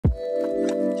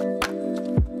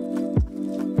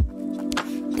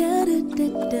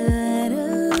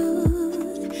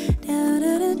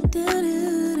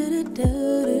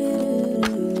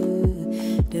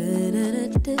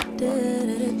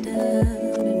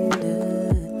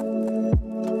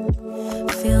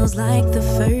Feels like the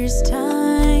first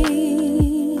time.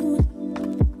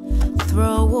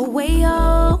 Throw away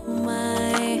all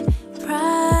my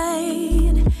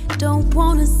pride. Don't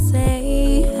wanna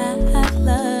say I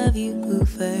love you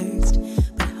first,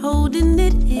 but holding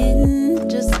it in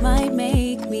just might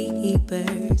make me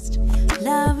burst.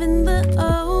 Love in the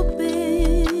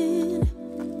open.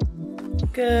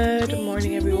 Good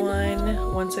morning,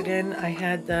 everyone. Once again, I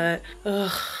had that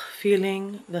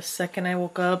feeling the second I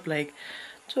woke up, like,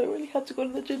 do I really have to go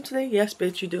to the gym today? Yes,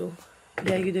 bitch, you do.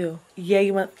 Yeah, you do. Yeah,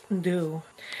 you do.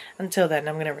 Until then,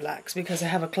 I'm gonna relax because I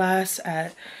have a class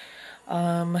at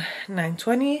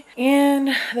 9:20,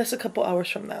 and that's a couple hours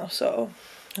from now. So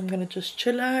I'm gonna just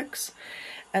chillax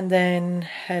and then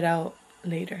head out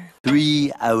later.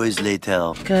 3 hours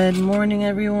later. Good morning,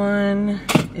 everyone.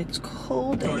 It's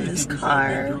cold in this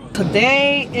car.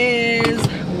 Today is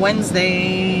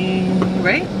Wednesday,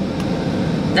 right?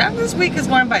 Damn, this week is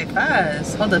going by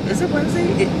fast. Hold up, is it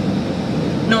Wednesday?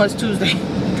 No, it's Tuesday.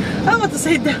 I was about to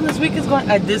say, damn, this week is going.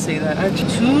 I did say that.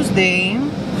 Actually, Tuesday,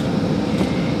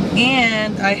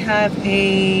 and I have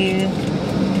a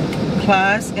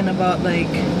class in about like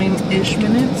 9-ish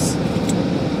minutes.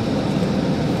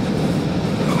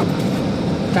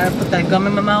 Gotta put that gum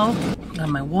in my mouth. Got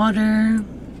my water.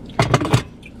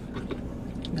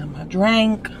 Got my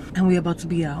drink. And we about to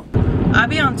be out. I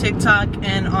be on TikTok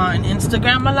and on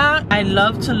Instagram a lot. I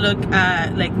love to look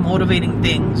at like motivating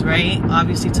things, right?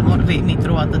 Obviously to motivate me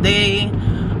throughout the day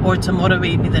or to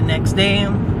motivate me the next day.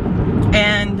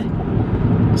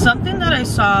 And something that I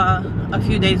saw a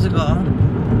few days ago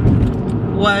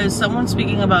was someone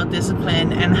speaking about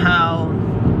discipline and how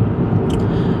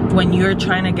when you're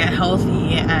trying to get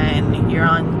healthy and you're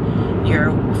on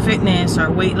your fitness or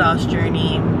weight loss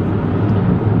journey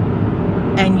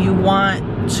and you want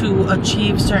to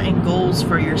achieve certain goals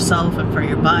for yourself and for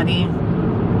your body,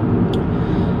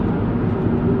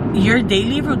 your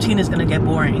daily routine is gonna get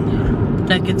boring.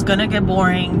 Like, it's gonna get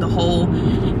boring. The whole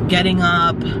getting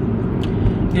up,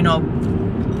 you know,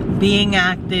 being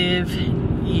active,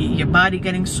 your body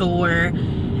getting sore,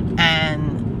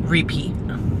 and repeat.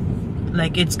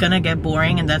 Like, it's gonna get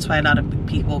boring, and that's why a lot of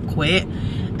people quit.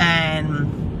 And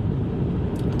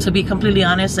to be completely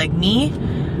honest, like me,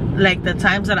 like the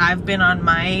times that I've been on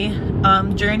my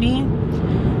journey,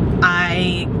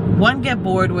 I get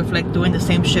bored with like doing the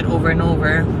same shit over and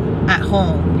over at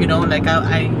home, you know, like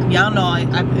y'all know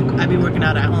I be working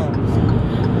out at home,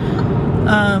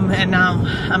 and now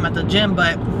I'm at the gym,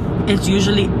 but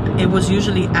it was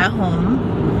usually at home.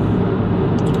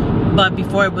 But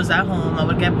before it was at home, I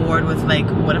would get bored with like,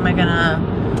 what am I gonna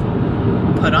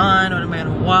put on? What am I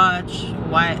gonna watch?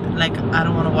 Why, like, I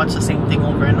don't want to watch the same thing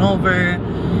over and over.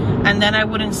 And then I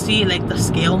wouldn't see like the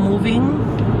scale moving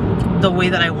the way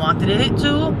that I wanted it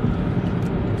to,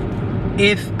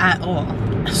 if at all.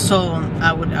 So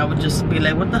I would just be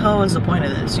like, what the hell is the point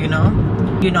of this, you know?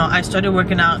 I started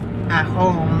working out at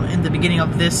home in the beginning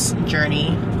of this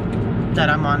journey that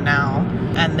I'm on now,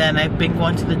 and then I've been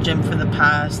going to the gym for the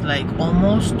past like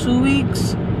almost 2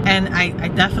 weeks, and I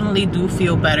definitely do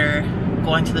feel better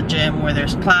going to the gym where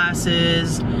there's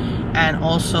classes and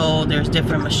also there's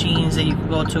different machines that you can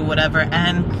go to, whatever.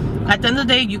 And at the end of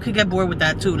the day, you could get bored with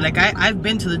that too. Like, I've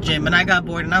been to the gym and I got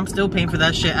bored, and I'm still paying for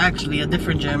that shit. Actually, a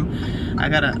different gym. I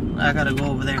gotta go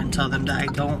over there and tell them that I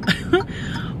don't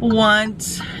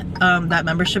want that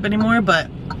membership anymore. But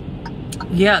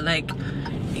yeah, like,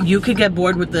 you could get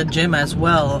bored with the gym as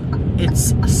well.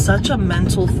 It's such a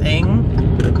mental thing,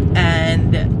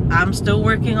 and I'm still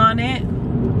working on it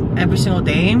every single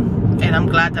day, and I'm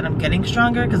glad that I'm getting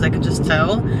stronger, because I could just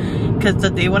tell. Because the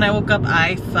day when I woke up,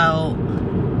 I felt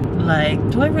like,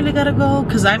 do I really gotta go?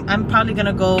 Because I'm probably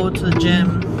gonna go to the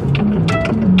gym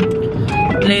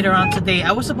later on today.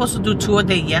 I was supposed to do 2 a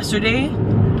day yesterday,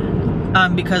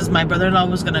 because my brother-in-law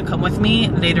was gonna come with me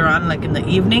later on, like in the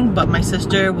evening, but my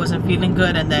sister wasn't feeling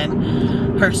good, and then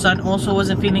her son also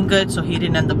wasn't feeling good, so he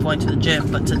didn't end up going to the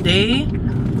gym. But today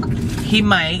he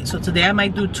might, so today I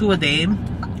might do 2 a day.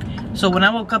 So when I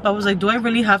woke up, I was like, do I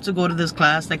really have to go to this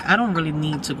class? Like, I don't really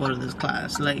need to go to this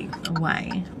class. Like,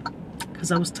 why?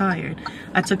 Because I was tired.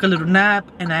 I took a little nap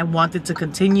and I wanted to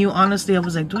continue. Honestly, I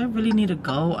was like, do I really need to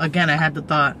go? Again, I had the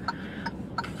thought,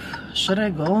 should I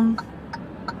go?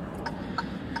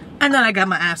 And then I got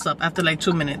my ass up after like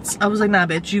 2 minutes. I was like, nah,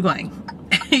 bitch, you going.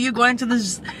 You going to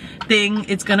this thing.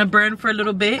 It's gonna burn for a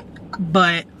little bit,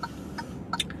 but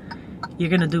you're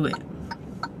gonna do it.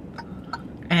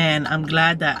 And I'm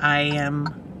glad that I am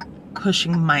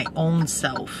pushing my own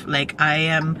self. Like, I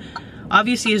am,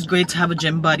 obviously it's great to have a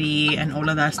gym buddy and all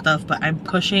of that stuff, but I'm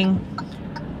pushing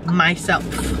myself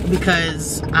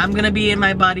because I'm gonna be in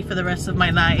my body for the rest of my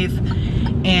life,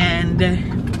 and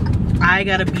I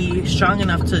gotta be strong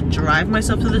enough to drive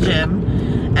myself to the gym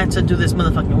and to do this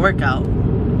motherfucking workout.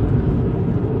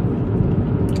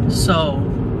 So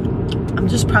I'm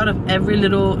just proud of every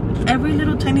little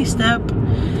tiny step,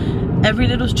 every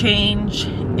little change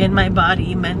in my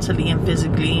body, mentally and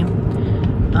physically.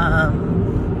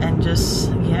 And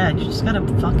just, yeah, you just gotta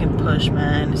fucking push,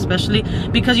 man. Especially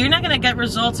because you're not gonna get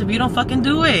results if you don't fucking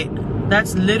do it.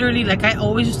 That's literally, like, I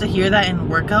always used to hear that in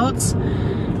workouts,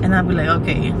 and I'd be like,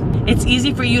 okay, it's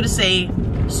easy for you to say,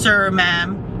 sir,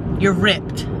 ma'am, you're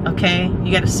ripped, okay?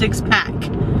 You got a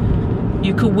 6-pack.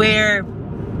 You could wear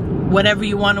whatever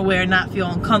you want to wear and not feel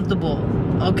uncomfortable,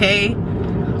 okay?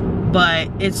 But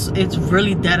it's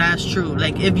really dead ass true.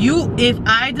 Like, if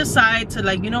I decide to,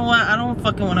 like, you know what, I don't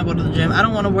fucking want to go to the gym, I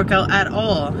don't want to work out at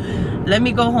all, let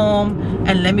me go home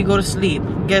and let me go to sleep,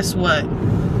 guess what?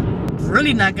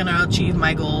 Really not gonna achieve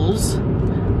my goals.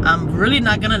 I'm really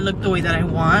not gonna look the way that I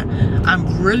want.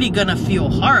 I'm really gonna feel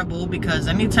horrible, because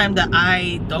anytime that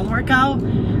I don't work out,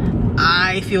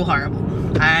 I feel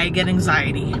horrible. I get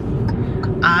anxiety.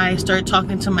 I start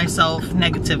talking to myself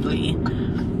negatively.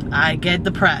 I get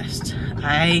depressed.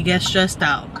 I get stressed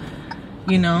out,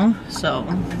 you know? So,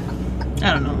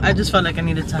 I don't know. I just felt like I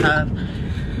needed to have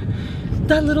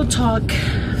that little talk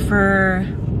for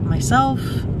myself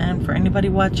and for anybody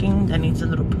watching that needs a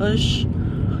little push.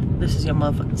 This is your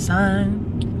motherfucking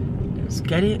sign. Let's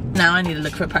get it. Now I need to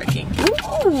look for parking.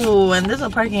 Ooh, and there's a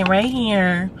parking right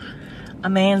here. A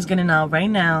man's getting out right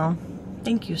now.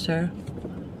 Thank you, sir.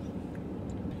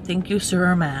 Thank you,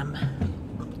 sir or ma'am.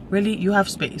 Really, you have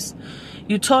space.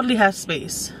 You totally have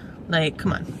space. Like,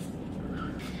 come on.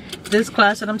 This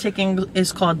class that I'm taking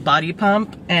is called Body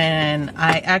Pump, and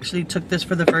I actually took this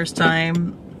for the first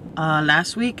time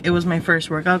last week. It was my first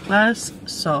workout class,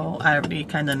 so I already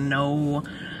kind of know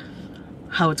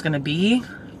how it's gonna be.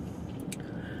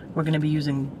 We're gonna be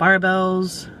using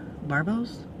barbells.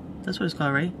 Barbells? That's what it's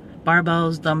called, right?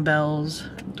 Barbells, dumbbells,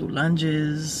 do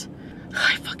lunges.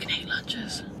 I fucking hate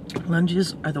lunges.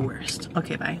 Lunges are the worst.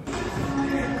 Okay, bye.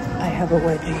 I have a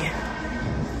wedgie.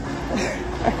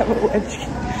 I have a wedgie.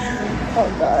 Oh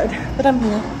God, but I'm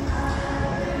here.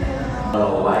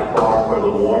 Light bar for the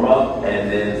warm up, and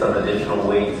then some additional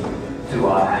weights to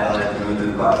add on as we move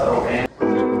through the class. Okay.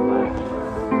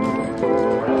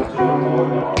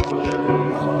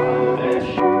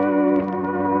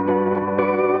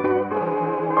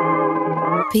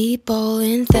 People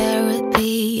in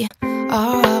therapy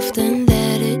are often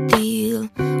there to deal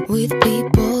with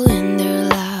people in their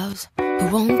lives who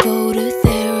won't go to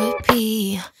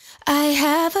therapy. I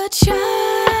have a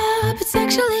job, it's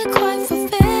actually quite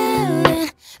fulfilling,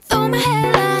 though my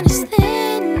hairline is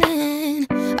thinning.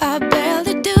 I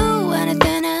barely do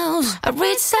anything else. I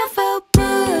read self-help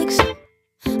books,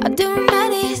 I do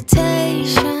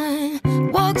meditation,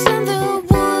 walks in the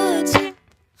woods,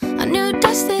 a new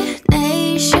destination.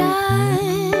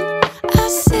 I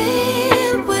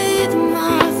sit with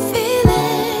my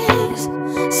feelings.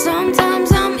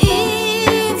 Sometimes I'm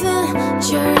even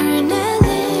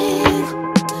journaling.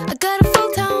 I got a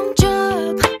full-time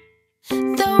job,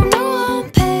 though no one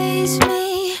pays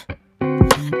me,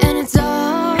 and it's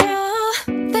all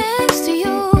thanks to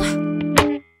you.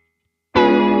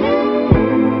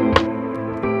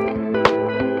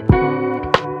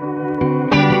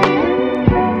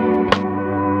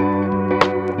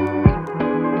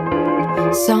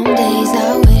 Some days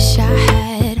I wish I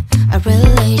had a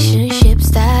relationship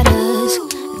status.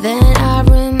 Then I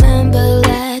remember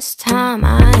last time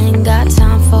I ain't got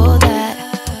time for that.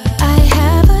 I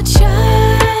have a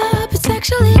job, it's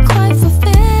actually quite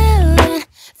fulfilling,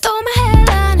 though my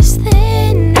hairline is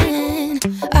thinning.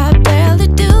 I barely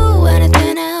do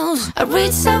anything else. I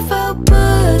read self-help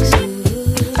books,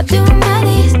 I do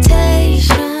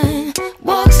meditation,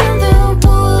 walks in the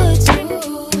woods,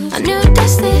 a new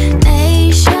destination.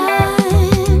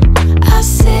 I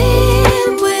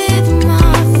sit with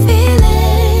my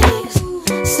feelings.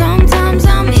 Sometimes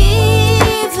I'm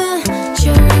even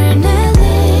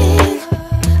journaling.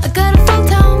 I got a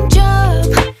full-time job,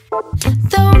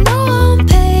 though no one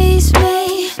pays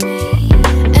me,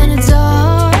 and it's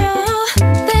all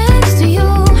thanks to you.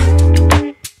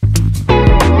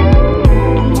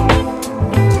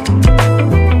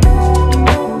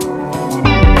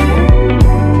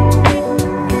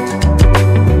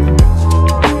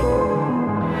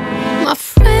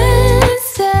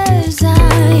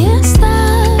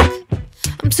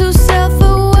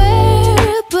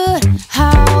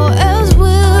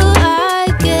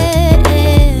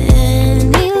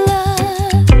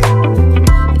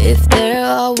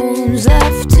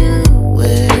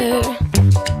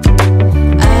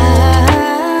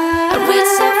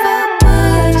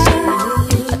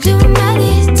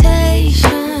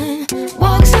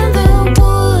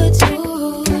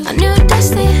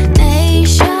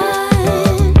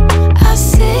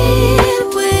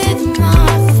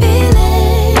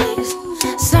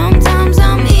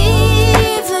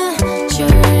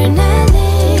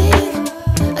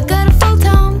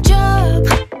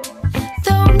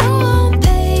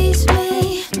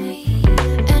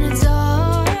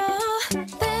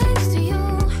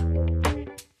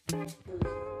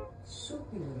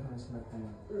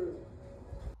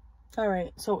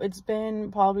 So it's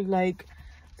been probably like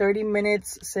 30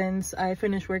 minutes since I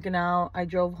finished working out. I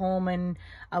drove home and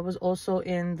I was also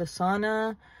in the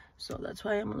sauna, so that's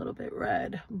why I'm a little bit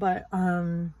red. But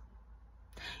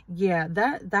yeah,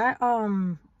 that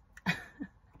I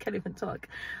can't even talk.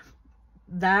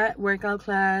 That workout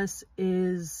class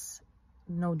is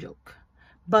no joke.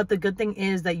 But the good thing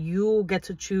is that you get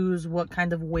to choose what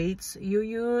kind of weights you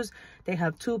use. They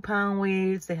have 2-pound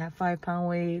weights, they have 5-pound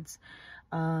weights,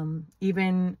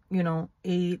 even, you know,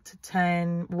 8,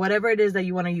 10, whatever it is that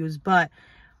you want to use. But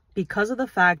because of the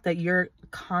fact that you're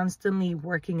constantly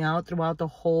working out throughout the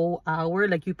whole hour,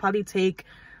 like you probably take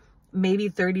maybe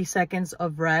 30 seconds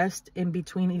of rest in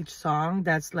between each song.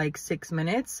 That's like 6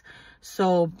 minutes.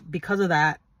 So because of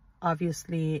that,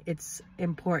 obviously it's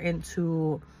important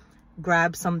to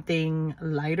grab something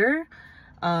lighter.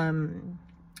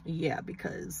 Yeah,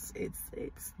 because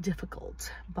it's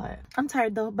difficult. But I'm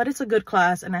tired though, but it's a good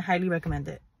class and I highly recommend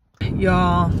it.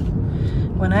 Y'all,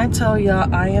 when I tell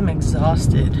y'all I am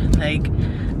exhausted, like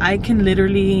I can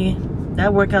literally,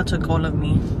 that workout took all of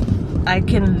me. I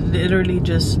can literally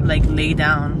just like lay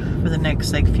down for the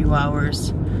next like few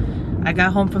hours. I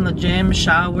got home from the gym,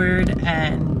 showered,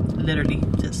 and literally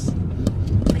just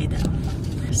lay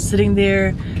down. Sitting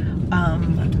there,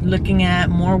 looking at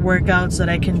more workouts that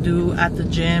I can do at the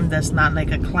gym that's not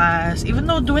like a class. Even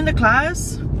though doing the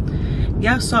class,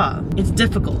 y'all saw, it's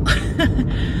difficult.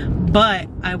 But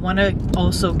I want to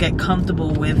also get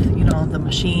comfortable with, you know, the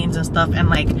machines and stuff, and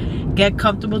like get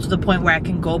comfortable to the point where I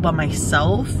can go by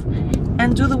myself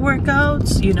and do the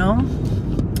workouts, you know,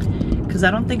 because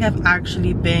I don't think I've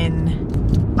actually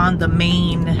been on the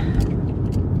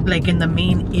main, like in the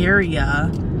main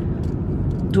area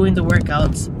doing the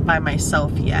workouts by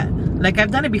myself yet. Like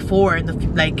I've done it before in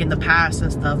the past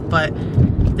and stuff, but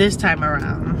this time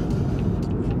around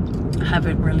I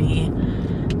haven't really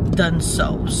done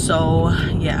so. So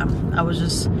yeah, I was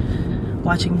just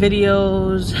watching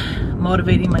videos,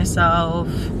 motivating myself.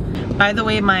 By the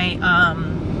way, my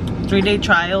 3-day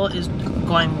trial is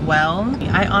going well.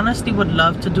 I honestly would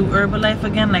love to do Herbalife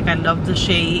again. Like I love the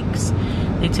shakes,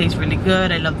 they taste really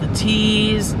good. I love the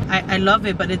teas, I love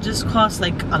it, but it just costs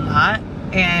like a lot.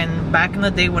 And back in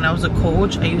the day when I was a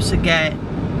coach, I used to get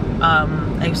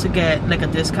like a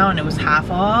discount and it was half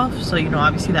off, so you know,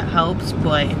 obviously that helps.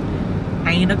 But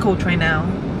I ain't a coach right now,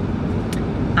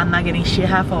 I'm not getting shit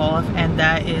half off, and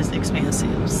that is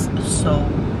expensive. So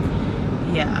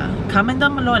yeah, comment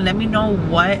down below and let me know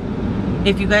what,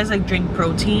 if you guys like drink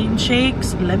protein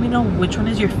shakes, let me know which one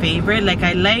is your favorite. Like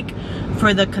I like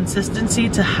for the consistency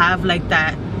to have like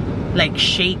that like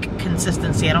shake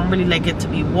consistency. I don't really like it to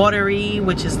be watery,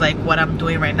 which is like what I'm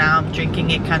doing right now. I'm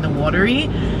drinking it kind of watery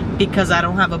because I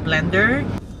don't have a blender.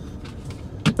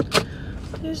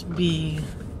 This bee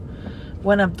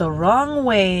went up the wrong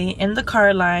way in the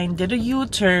car line, did a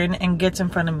U-turn, and gets in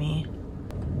front of me.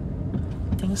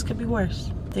 Things could be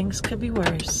worse. Things could be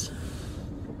worse.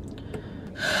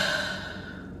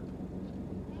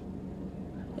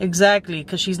 Exactly,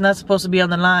 because she's not supposed to be on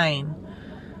the line.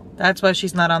 That's why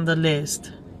she's not on the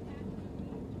list.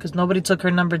 Because nobody took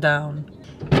her number down.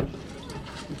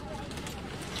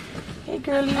 Hey,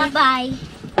 girlie. Bye-bye.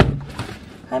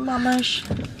 Hi, Mamash.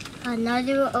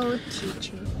 Another old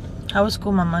teacher. How was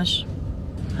school, Mamash?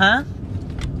 Huh?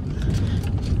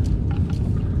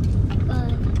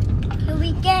 Can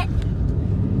we get...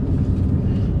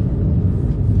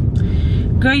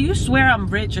 Girl, you swear I'm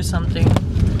rich or something.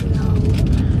 No.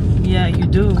 Yeah, you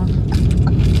do.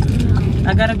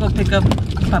 I gotta go pick up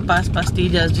Papa's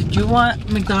pastillas. Did you want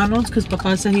McDonald's? Because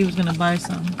Papa said he was gonna buy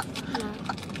some. No.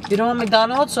 You don't want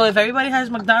McDonald's? So if everybody has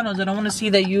McDonald's, I don't want to see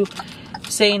that you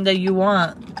saying that you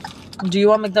want. Do you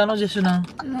want McDonald's, yes or no?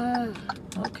 No.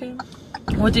 Okay.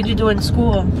 What did you do in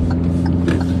school?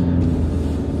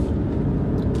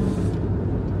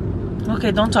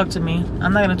 Okay, don't talk to me.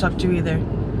 I'm not gonna talk to you either.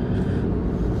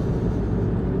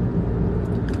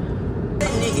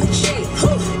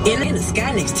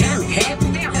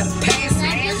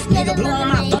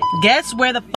 Guess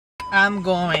where the f I'm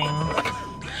going.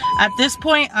 At this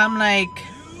point, I'm like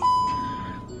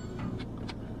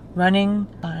running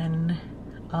on,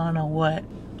 I don't know what.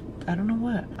 I don't know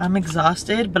what. I'm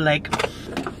exhausted, but like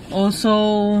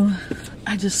also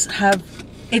I just have,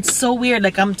 it's so weird.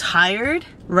 Like I'm tired,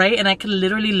 right? And I can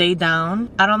literally lay down.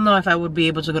 I don't know if I would be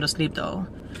able to go to sleep though,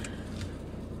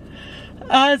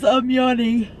 as I'm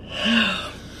yawning.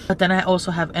 But then I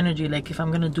also have energy. Like if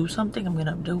I'm gonna do something, I'm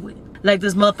gonna do it. Like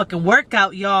this motherfucking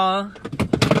workout, y'all.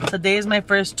 Today is my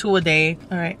first 2 a day.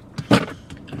 All right.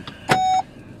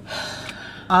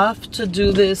 Off to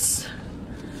do this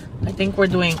I think we're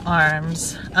doing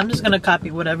arms. I'm just gonna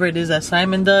copy whatever it is that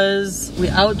Simon does. We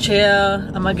out here.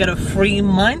 I'm gonna get a free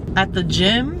month at the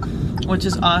gym, which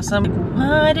is awesome.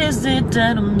 What is it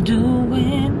that I'm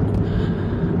doing?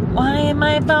 Why am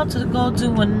I about to go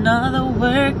do another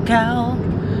workout?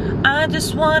 I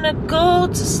just wanna go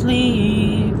to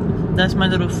sleep. That's my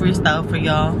little freestyle for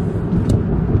y'all.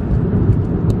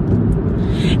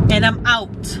 And I'm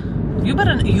out. You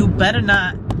better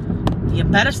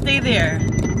stay there.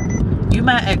 You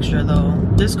mad extra though.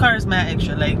 This car is mad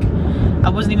extra. Like, I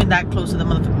wasn't even that close to the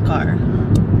motherfucking car.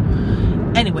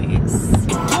 Anyways.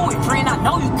 Do it, friend. I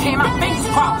know you came out fingers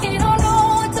crossed.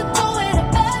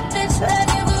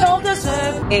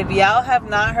 If y'all have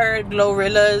not heard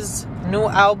Glorilla's new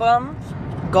album,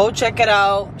 go check it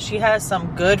out. She has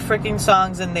some good freaking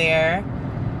songs in there,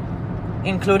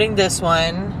 including this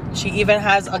one. She even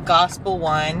has a gospel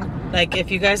one. Like,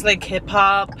 if you guys like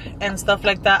hip-hop and stuff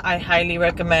like that, I highly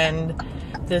recommend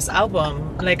this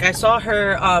album. Like, I saw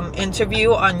her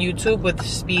interview on YouTube with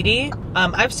Speedy.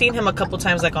 I've seen him a couple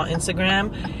times, like on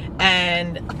Instagram.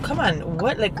 And come on,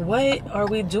 what are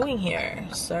we doing here,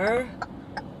 sir?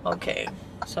 Okay,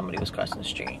 somebody was crossing the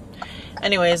street.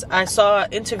 Anyways, I saw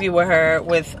an interview with her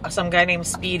with some guy named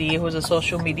Speedy, who's a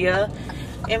social media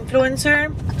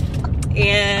influencer,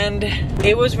 and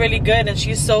it was really good. And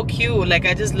she's so cute. Like,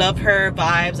 I just love her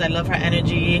vibes. I love her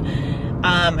energy.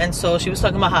 And so she was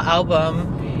talking about her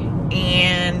album,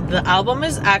 and the album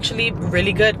is actually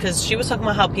really good, because she was talking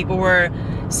about how people were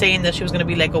saying that she was gonna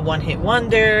be like a one-hit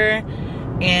wonder,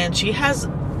 and she has,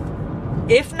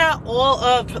 if not all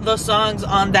of the songs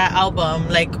on that album,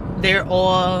 like, they're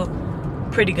all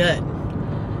pretty good.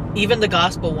 Even the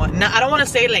gospel one. Now, I don't want to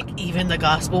say like even the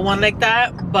gospel one like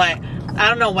that, but I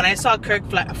don't know, when I saw Kirk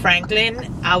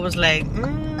Franklin, I was like,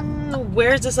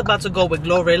 where is this about to go with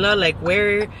Glorilla? Like,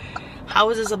 how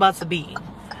is this about to be?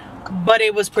 But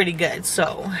it was pretty good.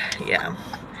 So yeah,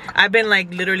 I've been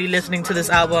like literally listening to this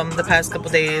album the past couple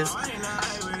days.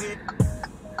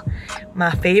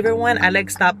 My favorite one, I like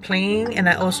Stop Playing, and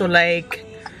I also like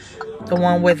the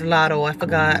one with Lotto. I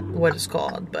forgot what it's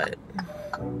called, but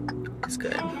it's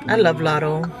good. I love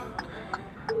Lotto.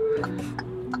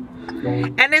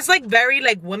 And it's like very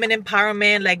like women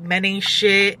empowerment, like men ain't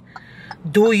shit,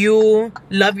 do you,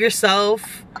 love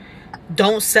yourself,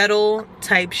 don't settle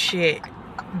type shit.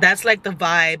 That's like the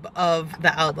vibe of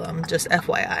the album, just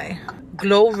FYI.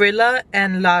 Glorilla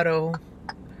and Lotto.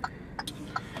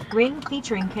 Ring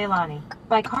featuring Kehlani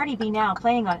by Cardi B, now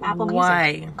playing on Apple Music.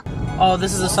 Why? Oh,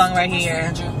 this is a song right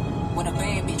here.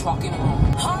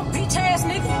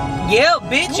 Yeah,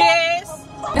 bitches.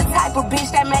 The type of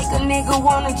bitch that make a nigga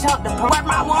wanna jump the break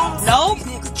my womb. Nope.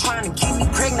 Nigga trying to get me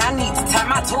pregnant, I need to tie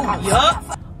my tooth.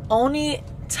 Yup. Only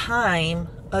time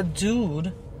a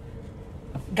dude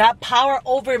got power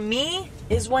over me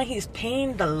is when he's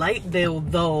paying the light bill,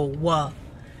 though.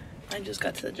 I just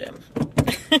got to the gym.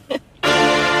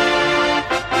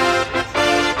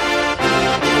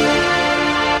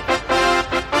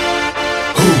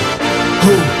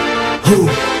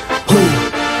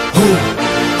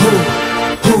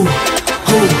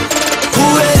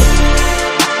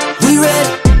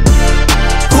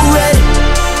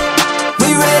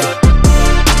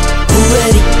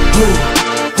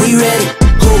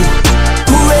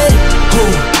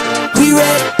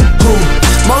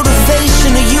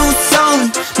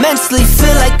 Mentally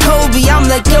feel like Kobe, I'm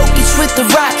like Jokic with the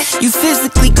rock. You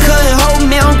physically couldn't hold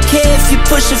me, I don't care if you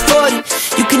pushing 40.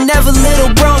 You can never little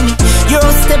bro me. You're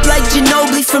on step like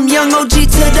Ginobili, from young OG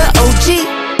to the OG.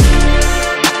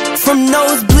 From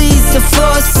nosebleeds to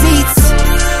floor seats,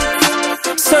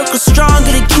 circle stronger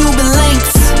than Cuban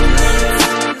links.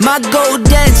 My gold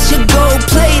dance, your gold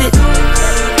plated.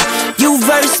 You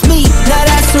verse me, now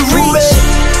that's a reach.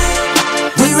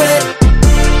 We ready,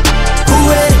 who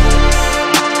ready?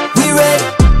 We ready,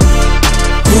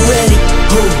 who ready,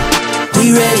 who?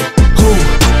 We ready, who?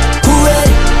 Who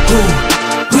ready, who?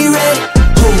 We ready,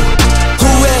 who? Who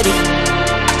ready?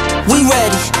 We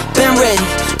ready, been ready,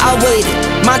 I waited,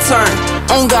 my turn,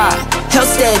 on God, held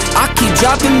steady. I keep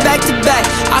dropping back to back,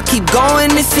 I keep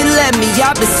going if you let me.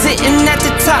 I've been sitting at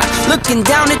the top, looking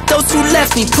down at those who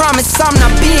left me. Promise I'm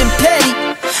not being petty,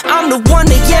 I'm the one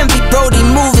they envy. Brody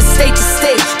moving state to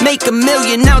state, make $1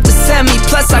 million out the semi.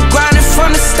 Plus I grind it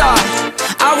from the start,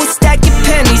 I was stacking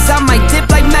pennies, I might dip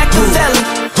like Machiavelli.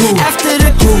 After